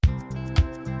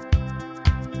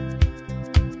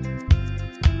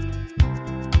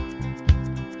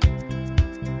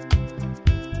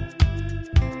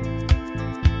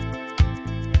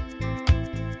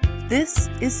This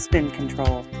is Spin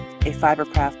Control, a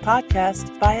Fibercraft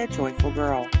podcast by a joyful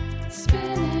girl.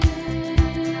 Spinning,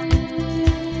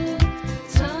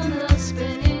 turn the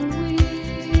spinning wheel.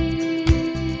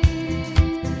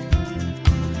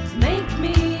 Make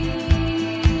me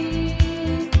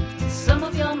some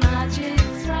of your magic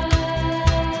thread.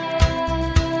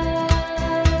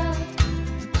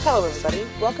 Hello everybody,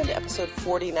 welcome to episode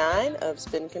 49 of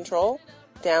Spin Control,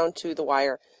 Down to the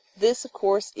Wire. This, of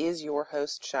course, is your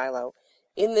host, Shiloh.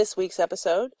 In this week's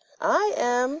episode, I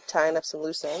am tying up some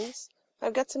loose ends.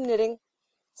 I've got some knitting,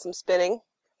 some spinning,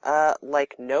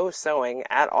 like no sewing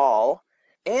at all,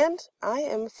 and I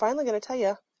am finally going to tell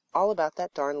you all about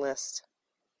that darn list.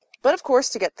 But of course,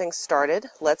 to get things started,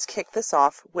 let's kick this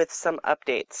off with some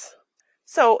updates.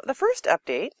 So, the first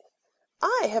update,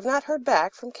 I have not heard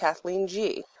back from Kathleen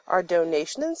G., our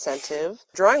donation incentive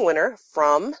drawing winner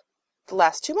from the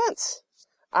last 2 months.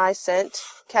 I sent,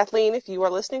 Kathleen, if you are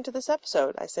listening to this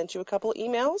episode, I sent you a couple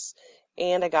emails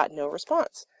and I got no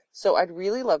response. So I'd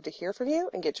really love to hear from you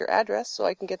and get your address so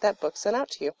I can get that book sent out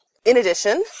to you. In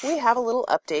addition, we have a little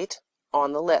update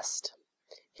on the list.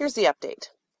 Here's the update.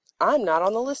 I'm not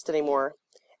on the list anymore,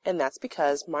 and that's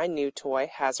because my new toy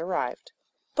has arrived.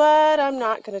 But I'm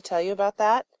not going to tell you about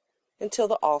that until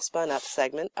the All Spun Up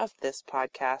segment of this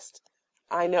podcast.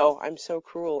 I know, I'm so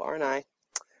cruel, aren't I?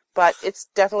 But it's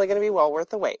definitely going to be well worth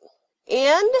the wait.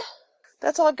 And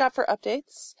that's all I've got for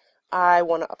updates. I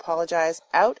want to apologize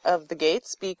out of the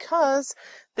gates because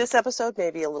this episode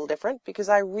may be a little different because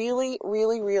I really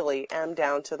am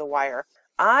down to the wire.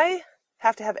 I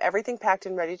have to have everything packed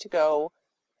and ready to go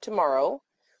tomorrow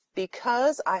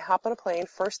because I hop on a plane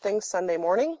first thing Sunday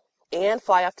morning and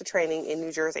fly off to training in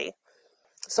New Jersey.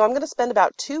 So I'm going to spend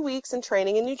about 2 weeks in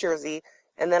training in New Jersey,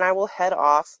 and then I will head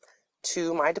off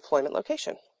to my deployment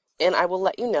location. And I will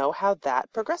let you know how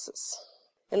that progresses.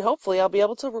 And hopefully I'll be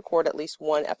able to record at least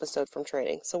one episode from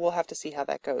training, so we'll have to see how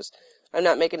that goes. I'm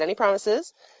not making any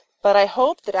promises, but I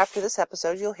hope that after this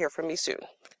episode you'll hear from me soon.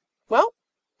 Well,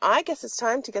 I guess it's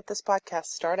time to get this podcast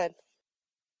started.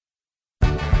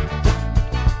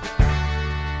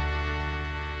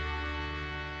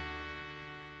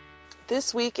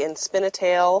 This week in Spin a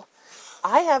Tale,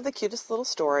 I have the cutest little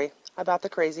story about the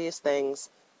craziest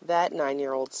things that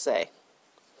 9-year-olds say.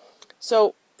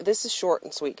 So, this is short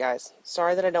and sweet, guys.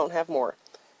 Sorry that I don't have more.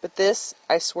 But this,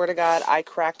 I swear to God, I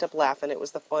cracked up laughing. It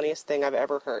was the funniest thing I've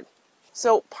ever heard.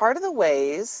 So, part of the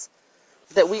ways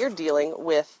that we are dealing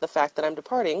with the fact that I'm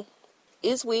departing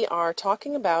is we are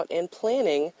talking about and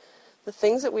planning the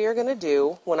things that we are going to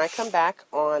do when I come back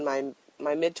on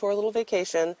my mid-tour little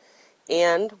vacation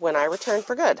and when I return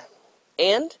for good.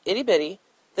 And Itty Bitty,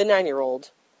 the 9-year-old,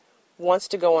 wants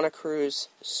to go on a cruise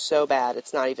so bad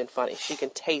it's not even funny. She can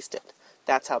taste it.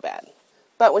 That's how bad.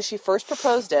 But when she first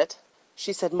proposed it,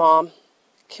 she said, "Mom,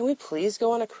 can we please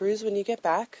go on a cruise when you get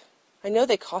back? I know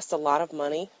they cost a lot of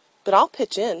money, but I'll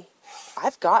pitch in.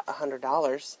 I've got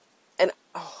 $100. And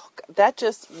that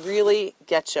just really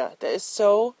gets you. That is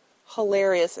so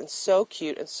hilarious and so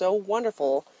cute and so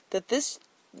wonderful that this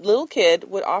little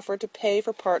kid would offer to pay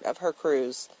for part of her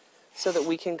cruise so that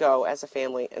we can go as a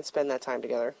family and spend that time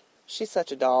together. She's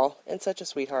such a doll and such a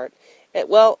sweetheart.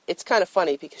 It's kind of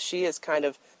funny because she is kind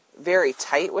of very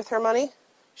tight with her money.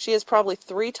 She has probably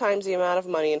 3 times the amount of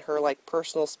money in her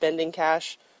personal spending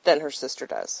cash than her sister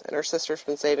does. And her sister's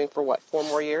been saving for 4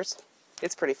 more years?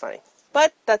 It's pretty funny.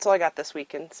 But that's all I got this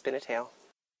week in Spin a Tale.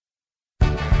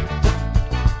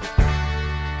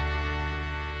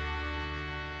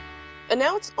 And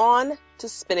now it's on to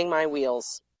spinning my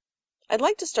wheels. I'd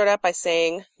like to start out by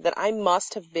saying that I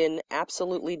must have been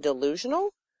absolutely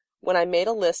delusional when I made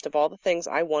a list of all the things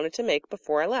I wanted to make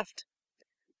before I left.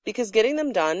 Because getting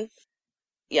them done,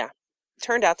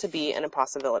 turned out to be an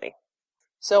impossibility.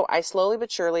 So I slowly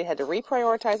but surely had to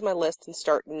reprioritize my list and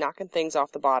start knocking things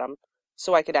off the bottom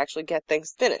so I could actually get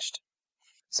things finished.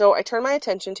 So I turned my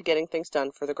attention to getting things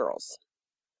done for the girls.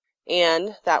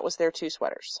 And that was their 2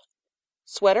 sweaters.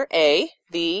 Sweater A,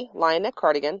 the lion neck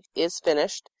cardigan, is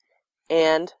finished.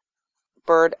 And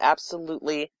Bird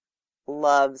absolutely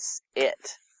loves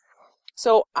it.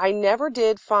 So I never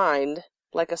did find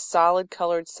a solid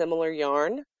colored similar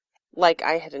yarn like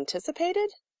I had anticipated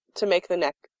to make the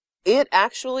neck. It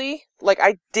actually,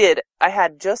 I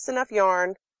had just enough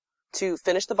yarn to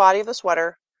finish the body of the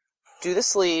sweater, do the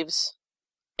sleeves,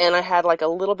 and I had a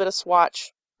little bit of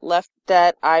swatch left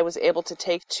that I was able to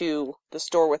take to the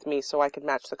store with me so I could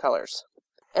match the colors.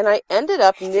 And I ended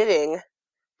up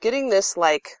getting this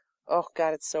oh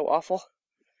God, it's so awful.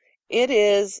 It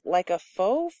is like a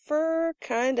faux fur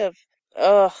kind of,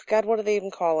 oh God, what do they even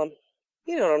call them?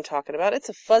 You know what I'm talking about. It's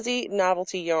a fuzzy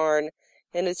novelty yarn,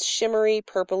 and it's shimmery,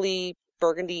 purpley,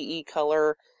 burgundy-y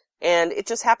color, and it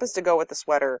just happens to go with the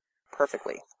sweater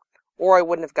perfectly, or I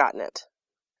wouldn't have gotten it.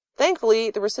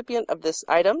 Thankfully, the recipient of this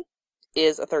item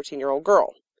is a 13-year-old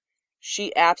girl.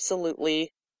 She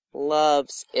absolutely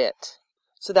loves it.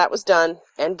 So that was done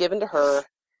and given to her,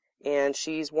 and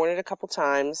she's worn it a couple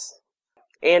times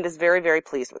and is very, very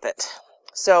pleased with it.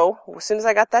 So as soon as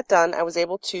I got that done, I was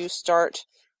able to start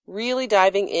really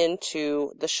diving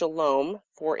into the Shalom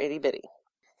for Itty Bitty.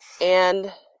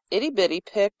 And Itty Bitty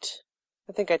picked,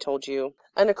 I think I told you,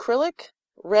 an acrylic,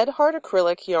 Red Heart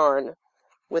acrylic yarn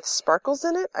with sparkles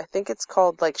in it. I think it's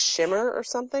called like Shimmer or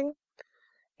something.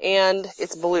 And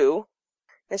it's blue.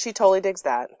 And she totally digs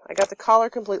that. I got the collar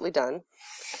completely done.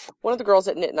 One of the girls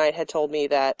at Knit Night had told me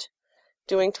that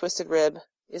doing twisted rib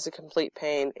is a complete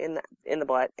pain in the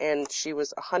butt, and she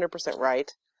was 100%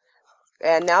 right.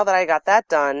 And now that I got that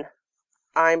done,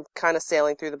 I'm kind of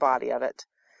sailing through the body of it.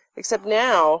 Except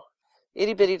now,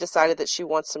 Itty Bitty decided that she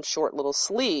wants some short little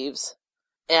sleeves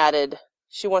added.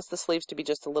 She wants the sleeves to be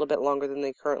just a little bit longer than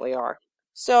they currently are.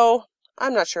 So,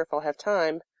 I'm not sure if I'll have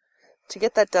time to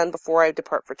get that done before I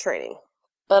depart for training.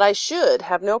 But I should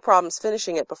have no problems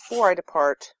finishing it before I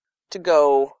depart to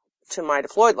go to my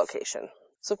deployed location.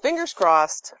 So fingers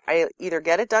crossed, I either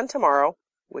get it done tomorrow,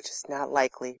 which is not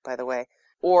likely, by the way,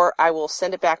 or I will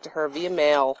send it back to her via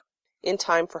mail in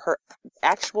time for her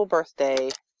actual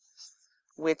birthday,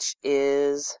 which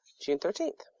is June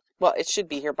 13th. Well, it should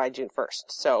be here by June 1st,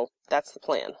 so that's the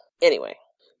plan. Anyway,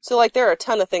 so there are a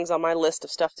ton of things on my list of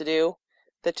stuff to do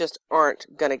that just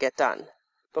aren't going to get done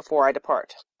before I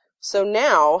depart. So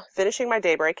now, finishing my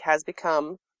daybreak has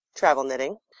become travel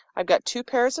knitting. I've got 2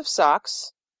 pairs of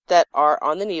socks that are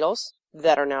on the needles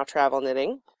that are now travel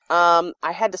knitting. I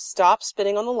had to stop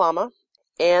spinning on the llama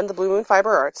and the Blue Moon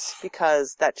Fiber Arts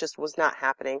because that just was not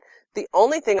happening. The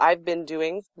only thing I've been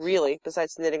doing, really,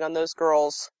 besides knitting on those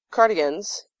girls'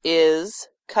 cardigans, is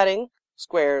cutting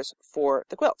squares for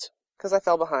the quilt because I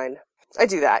fell behind. I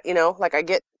do that, I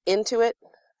get into it.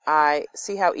 I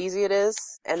see how easy it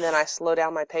is, and then I slow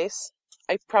down my pace.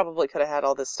 I probably could have had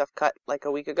all this stuff cut a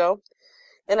week ago.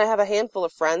 And I have a handful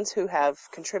of friends who have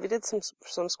contributed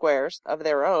some squares of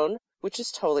their own, which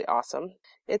is totally awesome.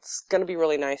 It's going to be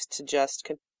really nice to just,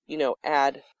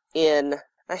 add in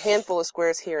a handful of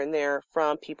squares here and there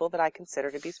from people that I consider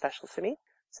to be special to me.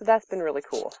 So that's been really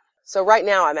cool. So right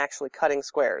now I'm actually cutting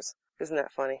squares. Isn't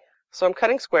that funny? So I'm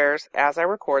cutting squares as I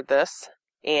record this,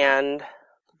 and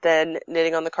then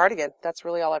knitting on the cardigan. That's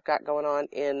really all I've got going on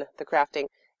in the crafting.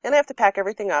 And I have to pack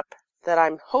everything up that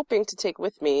I'm hoping to take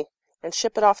with me and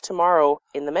ship it off tomorrow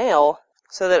in the mail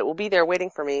so that it will be there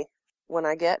waiting for me when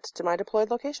I get to my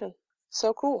deployed location.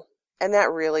 So cool. And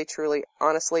that really, truly,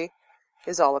 honestly,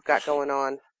 is all I've got going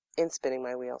on in spinning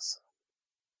my wheels.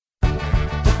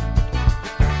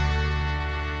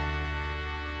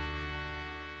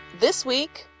 This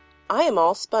week, I am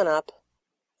all spun up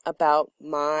about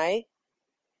my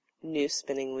new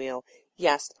spinning wheel.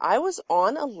 Yes, I was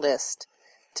on a list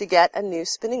to get a new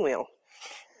spinning wheel.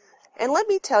 And let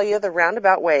me tell you the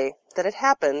roundabout way that it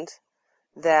happened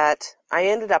that I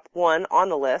ended up, 1, on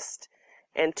the list,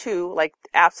 and 2,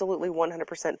 absolutely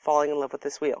 100% falling in love with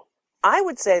this wheel. I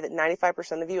would say that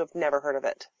 95% of you have never heard of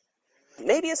it.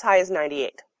 Maybe as high as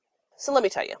 98. So let me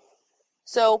tell you.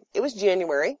 So it was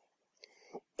January,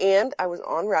 and I was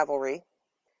on Ravelry,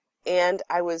 and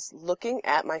I was looking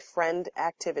at my friend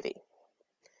activity.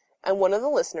 And one of the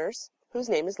listeners, whose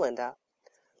name is Linda,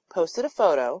 posted a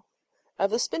photo of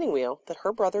the spinning wheel that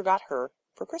her brother got her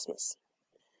for Christmas.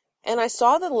 And I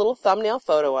saw the little thumbnail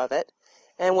photo of it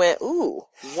and went, ooh,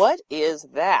 what is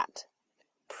that?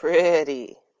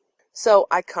 Pretty. So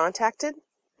I contacted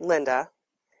Linda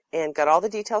and got all the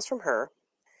details from her.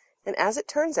 And as it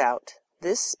turns out,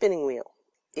 this spinning wheel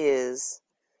is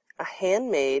a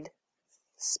handmade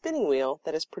spinning wheel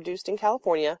that is produced in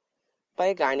California by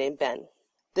a guy named Ben.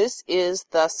 This is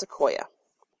the Sequoia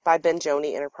by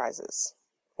Benjoni Enterprises,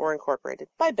 or Incorporated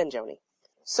by Benjoni.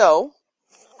 So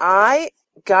I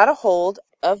got a hold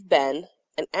of Ben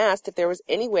and asked if there was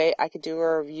any way I could do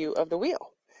a review of the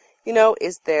wheel.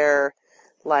 Is there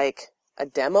a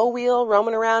demo wheel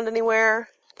roaming around anywhere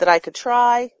that I could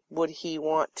try? Would he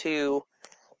want to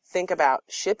think about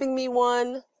shipping me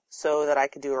one so that I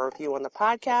could do a review on the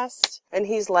podcast? And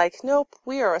he's like, nope,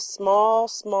 we are a small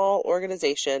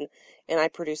organization, and I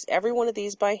produce every one of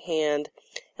these by hand,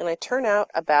 and I turn out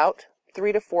about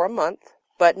 3 to 4 a month,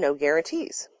 but no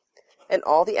guarantees. And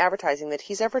all the advertising that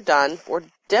he's ever done or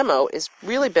demo has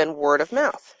really been word of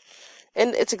mouth.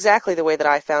 And it's exactly the way that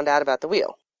I found out about the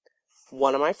wheel.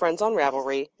 One of my friends on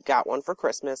Ravelry got one for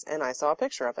Christmas, and I saw a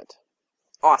picture of it.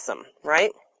 Awesome,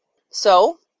 right?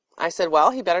 So I said,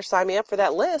 well, he better sign me up for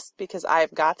that list because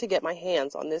I've got to get my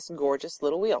hands on this gorgeous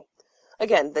little wheel.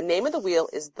 Again, the name of the wheel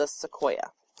is the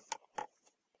Sequoia.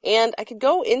 And I could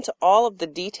go into all of the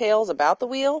details about the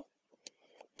wheel,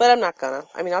 but I'm not gonna.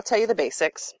 I'll tell you the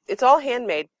basics. It's all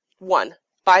handmade,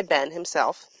 by Ben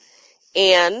himself.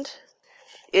 And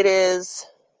it is,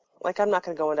 I'm not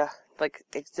gonna go into,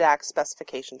 exact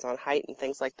specifications on height and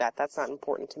things like that. That's not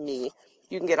important to me.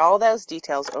 You can get all those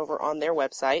details over on their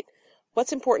website.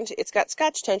 What's important, it's got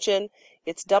Scotch tension,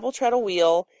 it's double treadle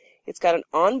wheel, it's got an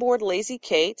onboard Lazy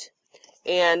Kate,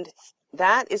 and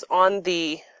that is on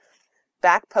the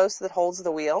back post that holds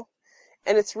the wheel,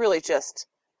 and it's really just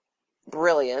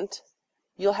brilliant.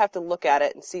 You'll have to look at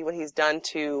it and see what he's done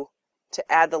to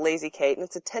add the Lazy Kate, and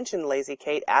it's a tension Lazy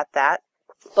Kate at that.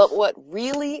 But what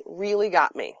really, really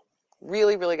got me,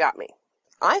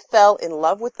 I fell in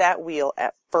love with that wheel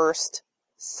at first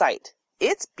sight.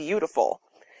 It's beautiful.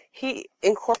 He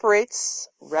incorporates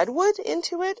redwood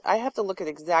into it. I have to look at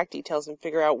exact details and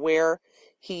figure out where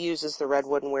he uses the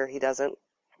redwood and where he doesn't.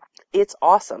 It's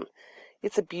awesome.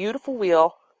 It's a beautiful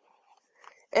wheel,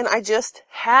 and I just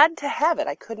had to have it.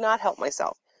 I could not help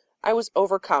myself. I was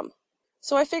overcome.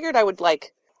 So I figured I would,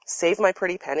 save my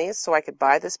pretty pennies so I could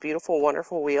buy this beautiful,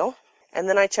 wonderful wheel. And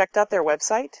then I checked out their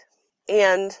website,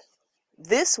 and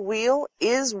this wheel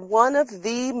is one of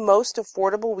the most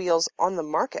affordable wheels on the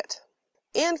market.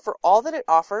 And for all that it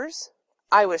offers,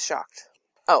 I was shocked.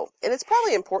 Oh, and it's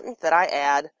probably important that I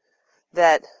add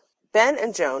that Ben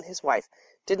and Joan, his wife,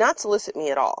 did not solicit me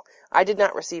at all. I did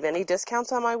not receive any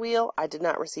discounts on my wheel. I did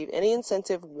not receive any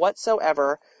incentive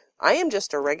whatsoever. I am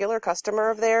just a regular customer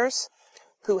of theirs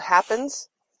who happens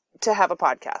to have a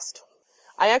podcast.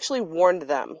 I actually warned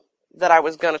them that I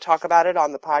was going to talk about it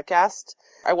on the podcast.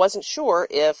 I wasn't sure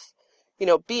if,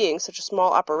 being such a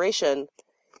small operation,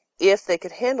 if they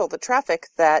could handle the traffic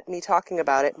that me talking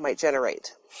about it might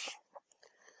generate.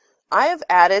 I have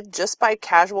added, just by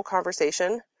casual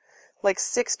conversation,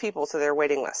 6 people to their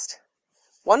waiting list.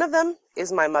 One of them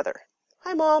is my mother.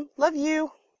 Hi, Mom. Love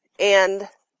you. And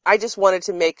I just wanted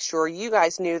to make sure you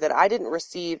guys knew that I didn't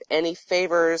receive any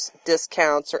favors,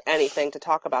 discounts, or anything to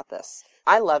talk about this.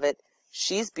 I love it.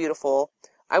 She's beautiful.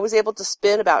 I was able to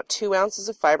spin about 2 ounces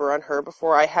of fiber on her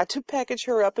before I had to package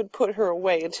her up and put her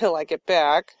away until I get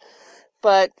back.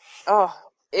 But,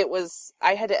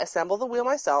 I had to assemble the wheel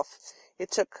myself.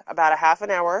 It took about a half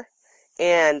an hour,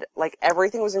 and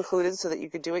everything was included so that you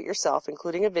could do it yourself,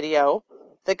 including a video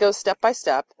that goes step by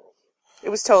step. It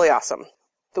was totally awesome.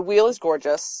 The wheel is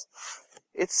gorgeous.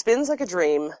 It spins like a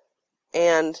dream,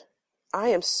 and I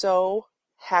am so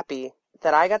happy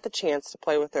that I got the chance to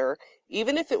play with her,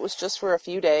 even if it was just for a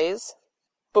few days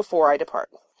before I depart.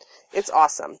 It's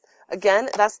awesome. Again,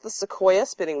 that's the Sequoia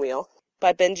spinning wheel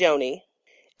by Benjoni,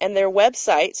 and their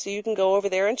website, so you can go over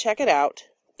there and check it out,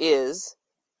 is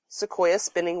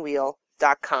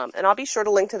sequoiaspinningwheel.com, and I'll be sure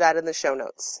to link to that in the show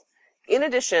notes. In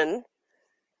addition,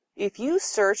 if you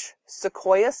search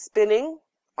Sequoia Spinning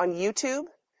on YouTube,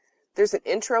 there's an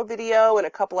intro video and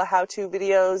a couple of how-to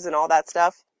videos and all that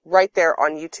stuff right there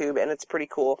on YouTube, and it's pretty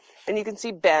cool. And you can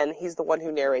see Ben, he's the one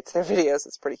who narrates their videos.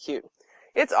 It's pretty cute.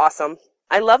 It's awesome.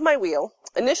 I love my wheel.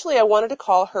 Initially, I wanted to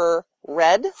call her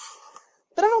Red,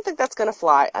 but I don't think that's going to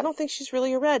fly. I don't think she's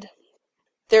really a red.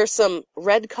 There's some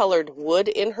red-colored wood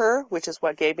in her, which is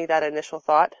what gave me that initial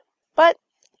thought. But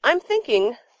I'm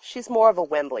thinking she's more of a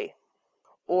Wembley,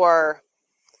 or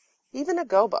even a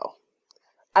Gobo.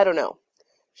 I don't know.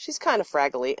 She's kind of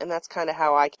fraggly, and that's kind of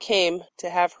how I came to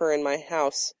have her in my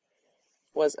house,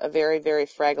 was a very, very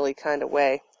fraggly kind of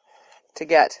way to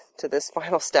get to this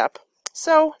final step.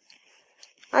 So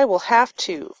I will have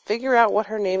to figure out what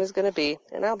her name is going to be,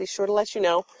 and I'll be sure to let you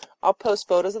know. I'll post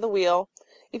photos of the wheel.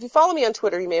 If you follow me on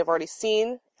Twitter, you may have already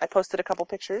seen, I posted a couple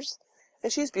pictures,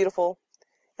 and she's beautiful,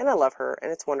 and I love her,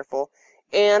 and it's wonderful.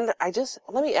 And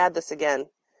let me add this again.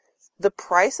 The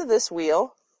price of this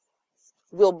wheel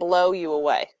will blow you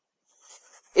away.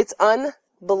 It's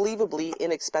unbelievably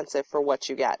inexpensive for what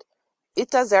you get. It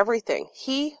does everything.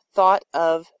 He thought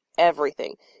of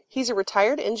everything. He's a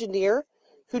retired engineer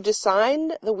who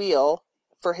designed the wheel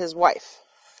for his wife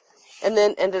and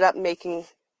then ended up making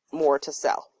more to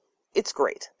sell. It's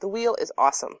great. The wheel is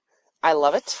awesome. I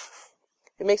love it.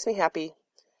 It makes me happy.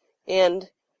 And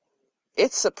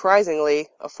it's surprisingly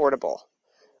affordable.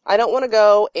 I don't want to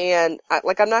go and,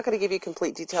 I'm not going to give you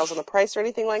complete details on the price or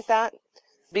anything like that,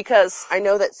 because I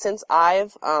know that since I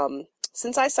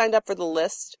signed up for the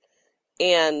list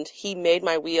and he made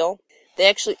my wheel, they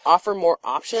actually offer more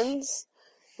options.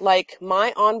 Like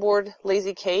my onboard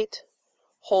Lazy Kate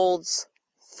holds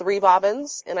 3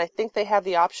 bobbins, and I think they have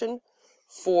the option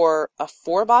for a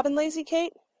 4-bobbin lazy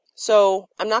Kate. So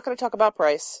I'm not going to talk about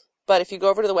price, but if you go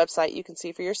over to the website, you can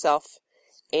see for yourself,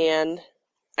 and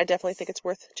I definitely think it's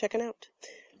worth checking out.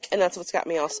 And that's what's got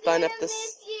me all spun up this.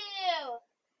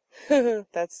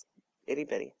 That's itty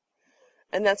bitty.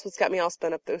 And that's what's got me all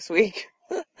spun up this week.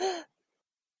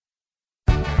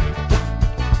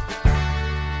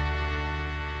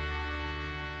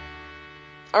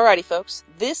 Alrighty, folks.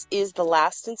 This is the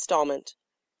last installment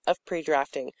of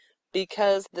pre-drafting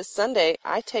because this Sunday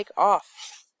I take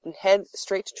off and head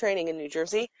straight to training in New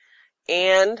Jersey,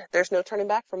 and there's no turning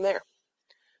back from there.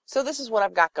 So this is what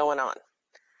I've got going on.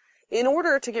 In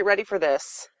order to get ready for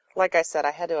this, like I said,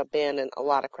 I had to abandon a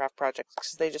lot of craft projects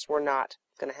because they just were not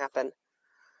going to happen.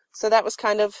 So that was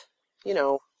kind of,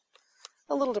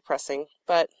 a little depressing,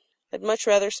 but I'd much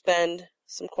rather spend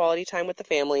some quality time with the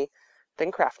family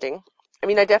than crafting. I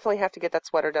mean, I definitely have to get that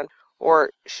sweater done,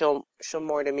 or she'll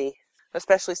more to me,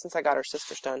 especially since I got her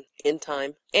sister's done in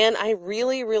time. And I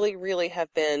really, really, really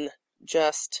have been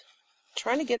just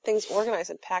trying to get things organized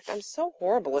and packed. I'm so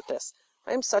horrible at this.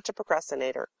 I am such a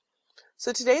procrastinator.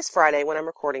 So today's Friday when I'm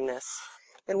recording this,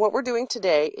 and what we're doing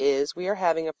today is we are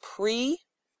having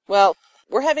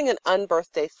we're having an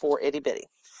unbirthday for Itty Bitty.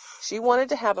 She wanted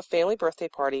to have a family birthday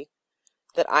party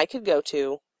that I could go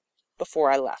to before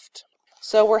I left.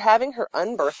 So we're having her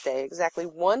unbirthday exactly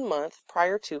 1 month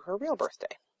prior to her real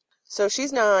birthday. So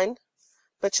she's 9,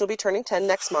 but she'll be turning 10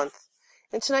 next month.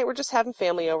 And tonight we're just having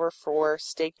family over for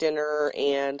steak dinner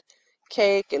and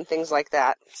cake and things like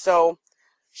that. So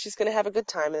she's going to have a good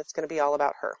time, and it's going to be all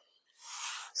about her.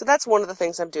 So that's one of the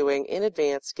things I'm doing in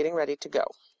advance, getting ready to go.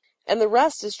 And the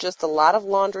rest is just a lot of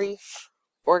laundry,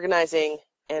 organizing,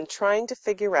 and trying to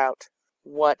figure out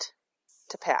what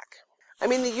to pack. I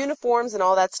mean, the uniforms and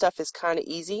all that stuff is kind of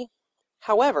easy.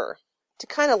 However, to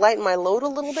kind of lighten my load a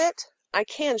little bit, I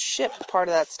can ship part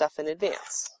of that stuff in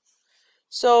advance.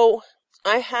 So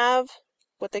I have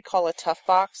what they call a tough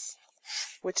box,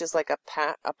 which is like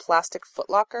a plastic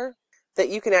footlocker that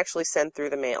you can actually send through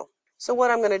the mail. So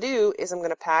what I'm going to do is I'm going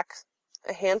to pack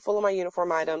a handful of my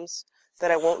uniform items that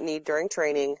I won't need during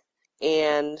training,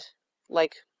 and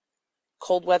like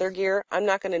cold weather gear. I'm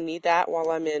not going to need that while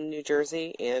I'm in New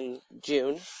Jersey in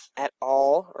June at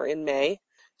all, or in May.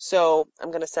 So I'm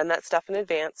going to send that stuff in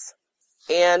advance.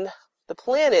 And the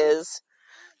plan is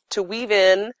to weave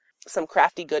in some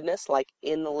crafty goodness, like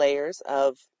in the layers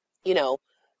of,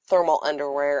 thermal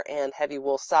underwear and heavy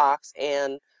wool socks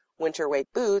and winter weight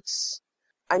boots.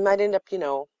 I might end up,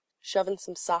 shoving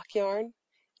some sock yarn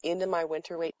into my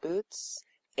winter weight boots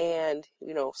and,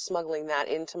 smuggling that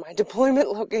into my deployment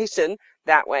location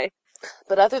that way.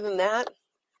 But other than that,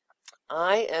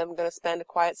 I am going to spend a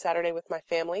quiet Saturday with my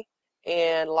family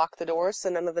and lock the doors so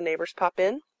none of the neighbors pop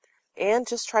in, and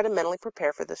just try to mentally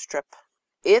prepare for this trip.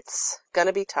 It's going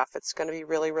to be tough. It's going to be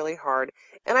really, really hard.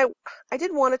 And I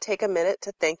did want to take a minute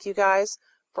to thank you guys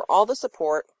for all the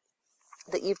support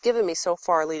that you've given me so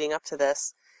far leading up to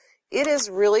this. It is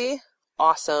really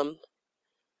awesome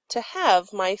to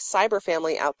have my cyber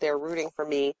family out there rooting for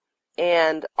me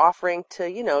and offering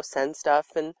to, send stuff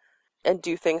and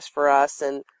do things for us.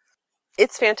 And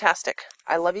it's fantastic.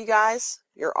 I love you guys.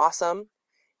 You're awesome.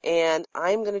 And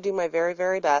I'm going to do my very,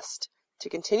 very best to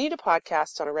continue to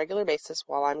podcast on a regular basis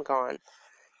while I'm gone.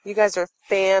 You guys are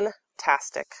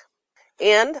fantastic.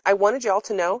 And I wanted y'all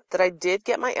to know that I did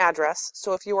get my address.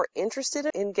 So if you are interested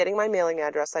in getting my mailing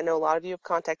address, I know a lot of you have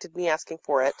contacted me asking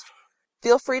for it.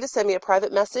 Feel free to send me a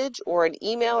private message or an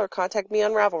email or contact me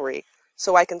on Ravelry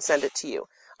so I can send it to you.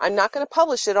 I'm not going to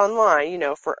publish it online,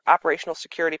 for operational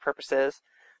security purposes,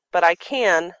 but I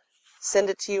can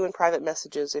send it to you in private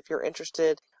messages if you're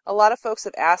interested. A lot of folks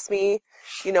have asked me,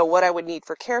 what I would need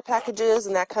for care packages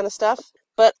and that kind of stuff,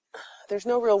 but there's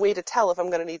no real way to tell if I'm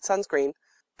going to need sunscreen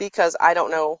because I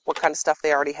don't know what kind of stuff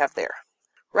they already have there.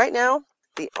 Right now,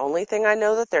 the only thing I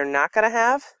know that they're not going to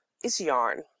have is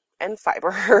yarn and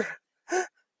fiber.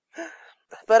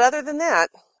 But other than that,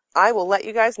 I will let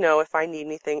you guys know if I need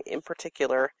anything in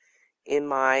particular in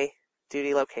my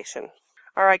duty location.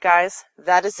 All right, guys,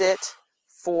 that is it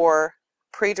for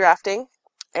pre-drafting.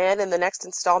 And in the next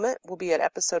installment, we'll be at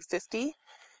episode 50.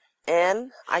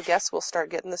 And I guess we'll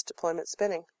start getting this deployment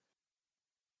spinning.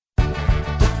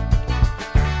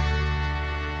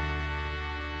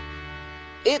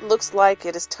 It looks like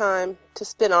it is time to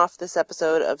spin off this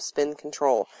episode of Spin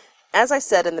Control. As I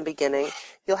said in the beginning,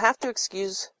 you'll have to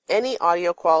excuse any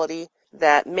audio quality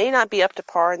that may not be up to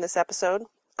par in this episode.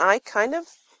 I kind of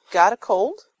got a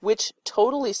cold, which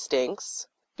totally stinks,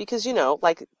 because,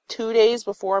 2 days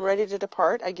before I'm ready to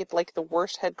depart, I get, the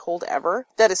worst head cold ever.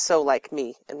 That is so like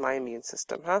me and my immune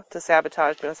system, to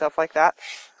sabotage myself like that.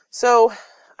 So,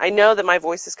 I know that my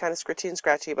voice is kind of scritchy and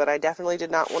scratchy, but I definitely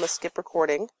did not want to skip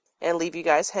recording and leave you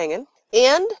guys hanging.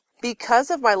 And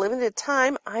because of my limited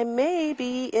time, I may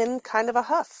be in kind of a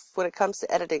huff when it comes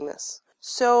to editing this.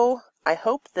 So, I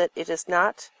hope that it is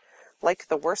not like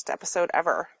the worst episode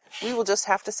ever. We will just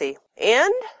have to see.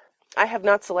 And I have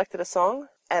not selected a song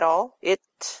at all. I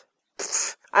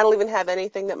don't even have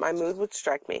anything that my mood would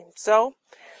strike me. So,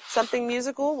 something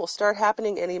musical will start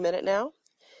happening any minute now.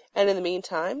 And in the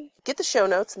meantime, get the show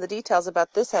notes and the details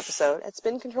about this episode at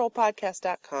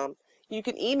spincontrolpodcast.com. You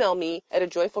can email me at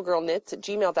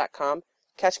ajoyfulgirlknits@gmail.com,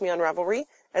 catch me on Ravelry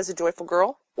as a Joyful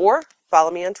Girl, or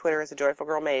follow me on Twitter as a Joyful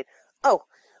Girl Maid. Oh,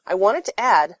 I wanted to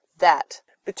add that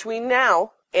between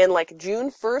now and like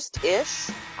June 1st-ish,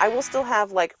 I will still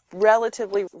have like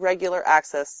relatively regular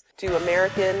access to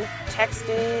American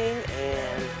texting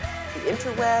and the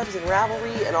interwebs and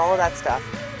Ravelry and all of that stuff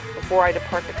before I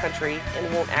depart the country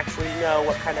and won't actually know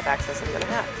what kind of access I'm going to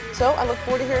have. So I look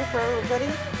forward to hearing from everybody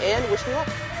and wish me luck.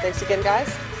 Thanks again, guys.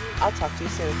 I'll talk to you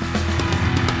soon.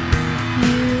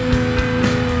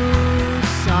 You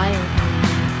silent